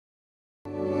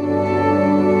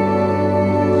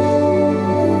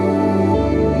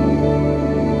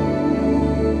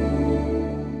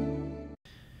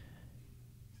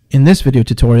In this video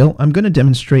tutorial, I'm going to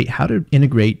demonstrate how to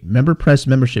integrate MemberPress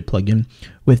membership plugin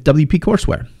with WP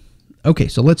Courseware. Okay,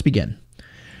 so let's begin.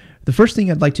 The first thing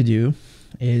I'd like to do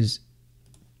is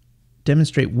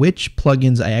demonstrate which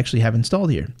plugins I actually have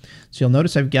installed here. So you'll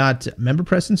notice I've got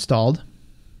MemberPress installed.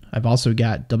 I've also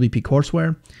got WP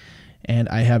Courseware, and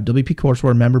I have WP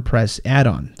Courseware MemberPress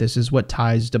add-on. This is what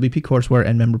ties WP Courseware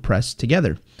and MemberPress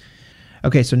together.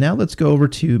 Okay, so now let's go over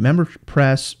to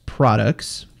MemberPress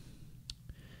Products.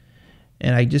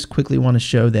 And I just quickly want to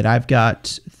show that I've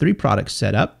got 3 products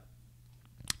set up: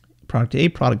 Product A,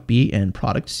 Product B, and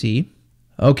Product C.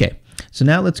 Okay, so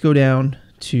now let's go down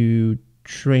to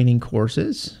training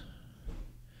courses.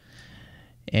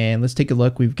 And let's take a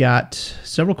look. We've got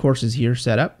several courses here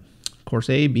set up: Course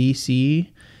A, B,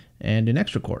 C, and an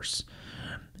extra course.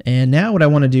 And now what I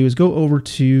want to do is go over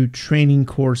to training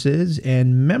courses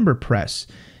and MemberPress.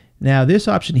 Now this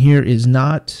option here is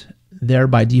not there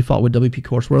by default with WP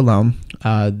Courseware alone.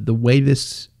 The way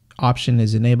this option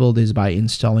is enabled is by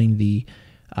installing the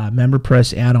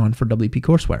MemberPress add-on for WP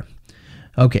Courseware.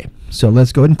 Okay, so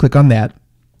let's go ahead and click on that.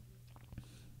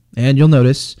 And you'll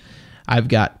notice I've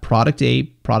got Product A,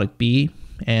 Product B,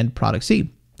 and Product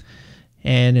C.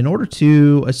 And in order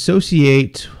to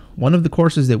associate one of the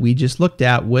courses that we just looked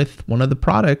at with one of the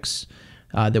products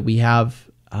that we have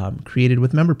created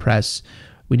with MemberPress,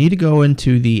 we need to go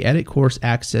into the Edit Course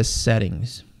Access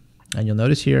settings. And you'll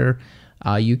notice here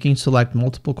you can select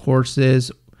multiple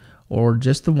courses or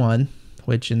just the one,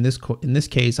 which in this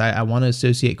case I want to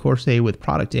associate Course A with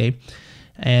Product A,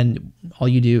 and all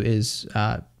you do is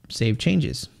save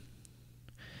changes.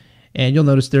 And you'll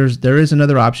notice there is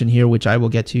another option here which I will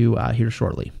get to here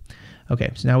shortly. Okay,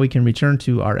 so now we can return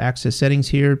to our access settings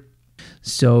here.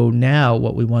 So now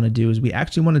what we want to do is we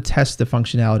actually want to test the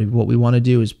functionality. What we want to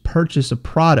do is purchase a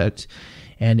product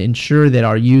and ensure that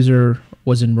our user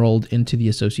was enrolled into the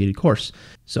associated course.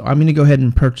 So I'm going to go ahead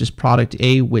and purchase Product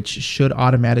A, which should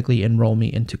automatically enroll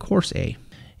me into Course A.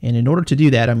 And in order to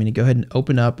do that, I'm going to go ahead and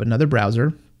open up another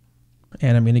browser,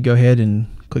 and I'm going to go ahead and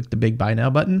click the big Buy Now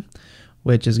button,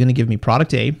 which is going to give me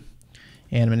Product A.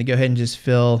 And I'm going to go ahead and just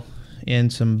fill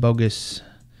in some bogus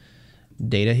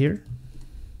data here.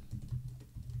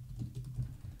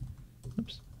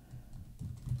 Oops.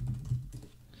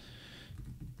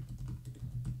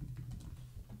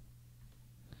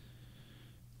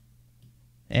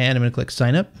 And I'm going to click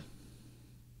Sign Up.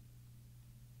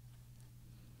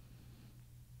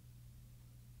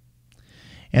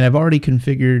 And I've already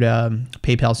configured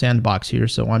PayPal Sandbox here,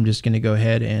 so I'm just going to go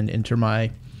ahead and enter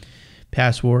my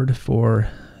password for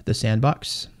the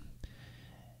sandbox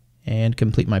and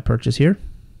complete my purchase here.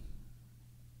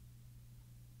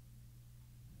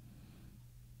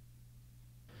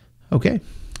 Okay,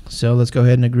 so let's go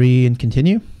ahead and agree and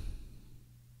continue.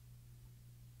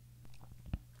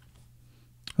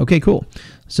 Okay, cool.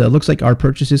 So it looks like our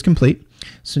purchase is complete.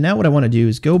 So now what I want to do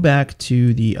is go back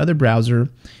to the other browser,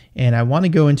 and I want to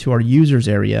go into our users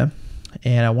area,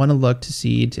 and I want to look to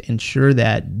see to ensure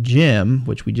that Jim,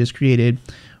 which we just created,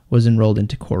 was enrolled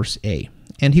into Course A,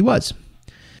 and he was.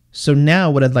 So now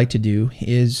what I'd like to do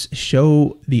is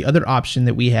show the other option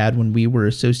that we had when we were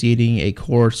associating a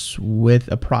course with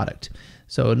a product.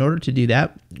 So in order to do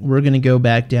that, we're going to go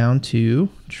back down to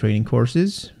Training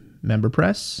Courses,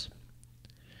 MemberPress,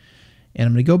 and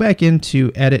I'm going to go back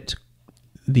into Edit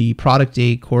the Product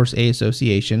A, Course A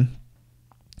association.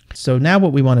 So now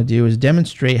what we want to do is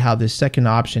demonstrate how this second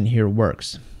option here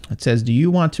works. It says, do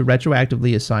you want to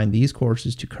retroactively assign these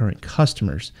courses to current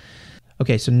customers?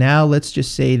 Okay, so now let's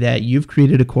just say that you've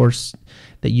created a course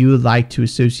that you would like to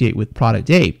associate with Product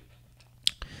A.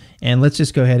 And let's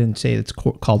just go ahead and say it's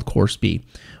called Course B.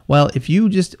 Well, if you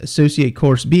just associate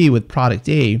Course B with Product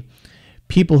A,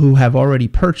 people who have already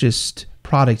purchased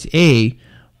Product A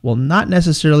will not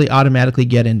necessarily automatically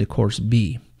get into Course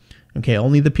B. Okay,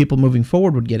 only the people moving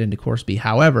forward would get into Course B.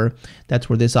 However, that's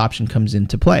where this option comes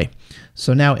into play.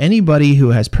 So now anybody who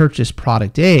has purchased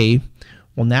Product A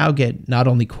will now get not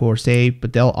only Course A,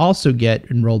 but they'll also get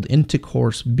enrolled into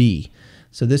Course B.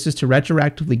 So this is to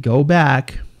retroactively go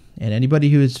back, and anybody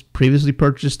who has previously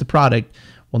purchased the product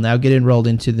will now get enrolled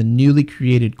into the newly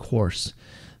created course.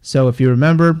 So if you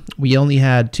remember, we only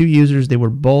had 2 users. They were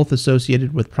both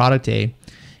associated with Product A.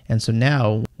 And so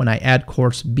now when I add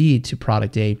Course B to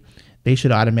Product A, they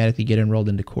should automatically get enrolled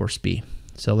into Course B.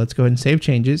 So let's go ahead and save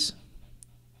changes.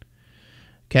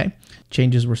 Okay,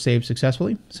 changes were saved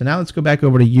successfully. So now let's go back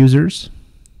over to users.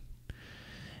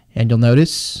 And you'll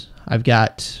notice I've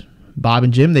got Bob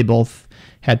and Jim. They both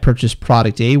had purchased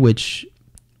Product A, which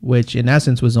in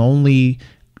essence was only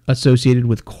associated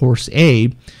with Course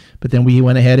A. But then we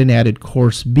went ahead and added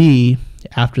Course B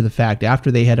after the fact,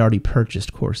 after they had already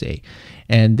purchased Course A,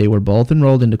 and they were both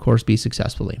enrolled into Course B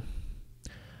successfully.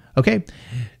 Okay,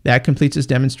 that completes this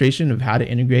demonstration of how to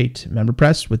integrate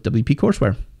MemberPress with WP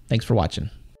Courseware. Thanks for watching.